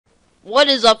What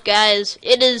is up, guys?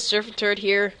 It is Surfing Turd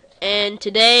here, and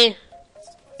today,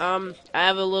 I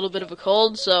have a little bit of a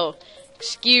cold, so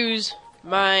excuse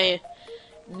my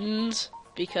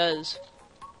because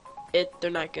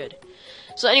they're not good.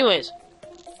 So, anyways,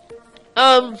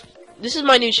 this is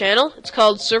my new channel. It's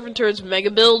called Surfing Turd's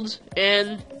Mega Builds,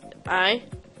 and I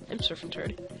am Surfing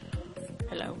Turd.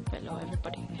 Hello,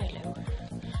 everybody. Hello.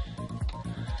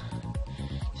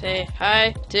 Say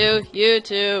hi to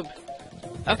YouTube.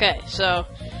 Okay, so,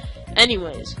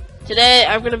 anyways, today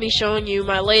I'm going to be showing you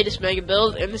my latest mega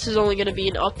build, and this is only going to be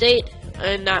an update,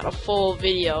 and not a full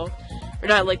video, or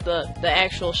not like the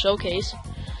actual showcase,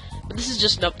 but this is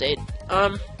just an update.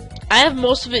 I have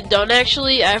most of it done,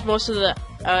 actually. I have most of the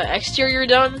exterior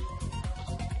done,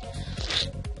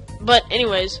 but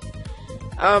anyways,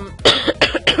 yeah,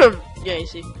 you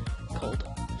see, cold.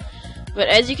 But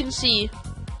as you can see,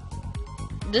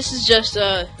 this is just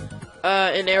an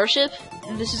airship.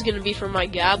 This is going to be for my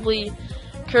godly.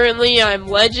 Currently, I'm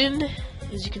legend.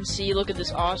 As you can see, look at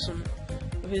this awesome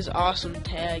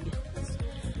tag.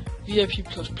 VIP++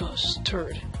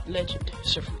 turd. Legend.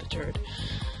 Surfing the turd.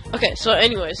 Okay, so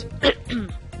anyways,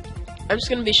 I'm just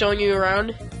going to be showing you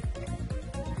around.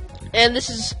 And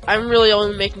I'm really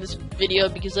only making this video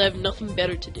because I have nothing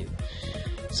better to do.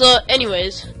 So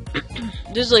anyways,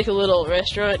 there's like a little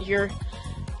restaurant here.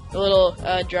 A little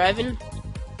drive-in.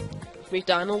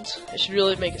 McDonald's. I should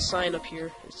really make a sign up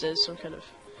here. It says some kind of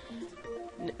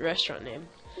restaurant name.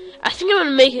 I think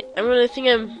I'm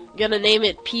gonna name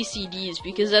it PCD's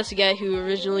because that's the guy who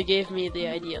originally gave me the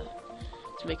idea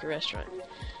to make a restaurant.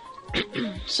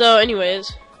 So,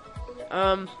 anyways,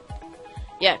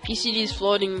 yeah, PCD's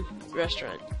floating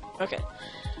restaurant. Okay,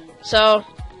 so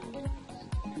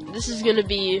this is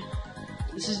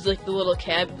like the little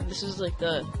cab. This is like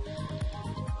the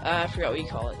I forgot what you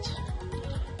call it.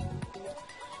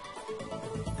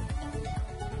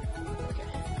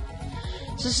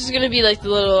 So this is gonna be like the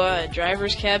little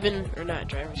driver's cabin, or not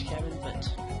driver's cabin, but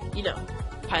you know,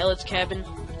 pilot's cabin,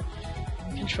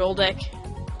 control deck.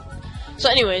 So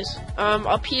anyways,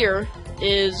 up here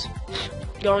is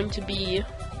going to be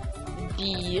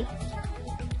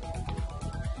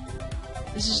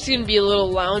this is gonna be a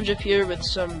little lounge up here with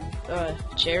some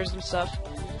chairs and stuff.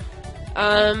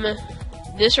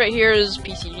 This right here is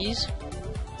PCD's.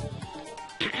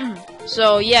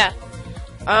 So yeah,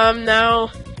 now.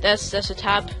 That's the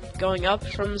top going up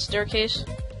from the staircase.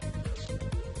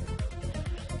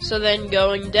 So then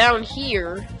going down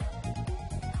here,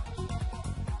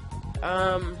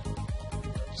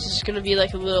 this is gonna be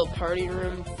like a little party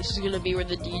room. This is gonna be where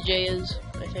the DJ is,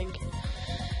 I think.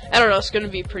 I don't know, it's gonna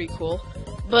be pretty cool.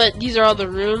 But these are all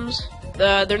the rooms.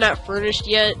 They're not furnished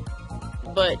yet,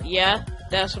 but yeah,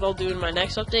 that's what I'll do in my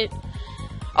next update.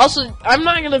 Also, I'm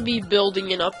not gonna be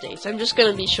building in updates. I'm just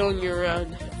gonna be showing you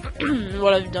around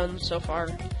what I've done so far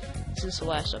since the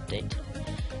last update.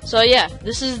 So yeah,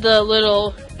 this is the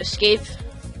little escape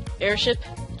airship.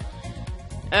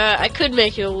 I could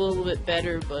make it a little bit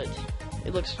better, but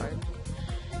it looks fine.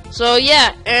 So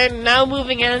yeah, and now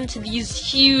moving on to these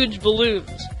huge balloons.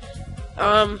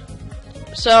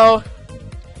 So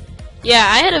yeah,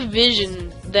 I had a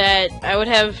vision that I would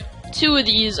have two of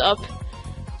these up,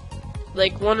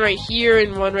 like one right here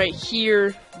and one right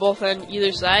here, both on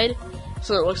either side.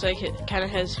 So it looks like it kind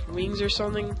of has wings or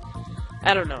something.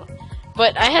 I don't know.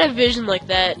 But I had a vision like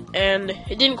that, and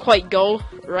it didn't quite go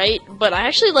right. But I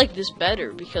actually like this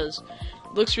better because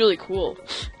it looks really cool.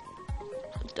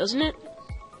 Doesn't it?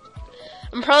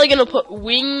 I'm probably going to put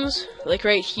wings, like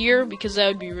right here, because that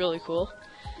would be really cool.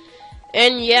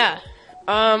 And yeah,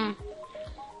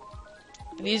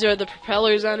 these are the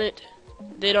propellers on it.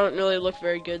 They don't really look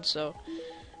very good, so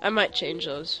I might change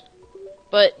those.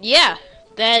 But yeah.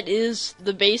 That is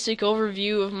the basic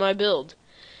overview of my build.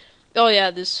 Oh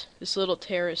yeah, this little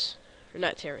terrace, or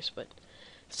not terrace, but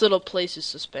this little place is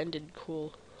suspended.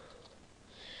 Cool.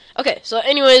 Okay, so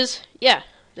anyways, yeah,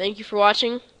 thank you for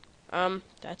watching.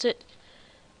 That's it.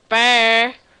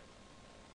 Bye.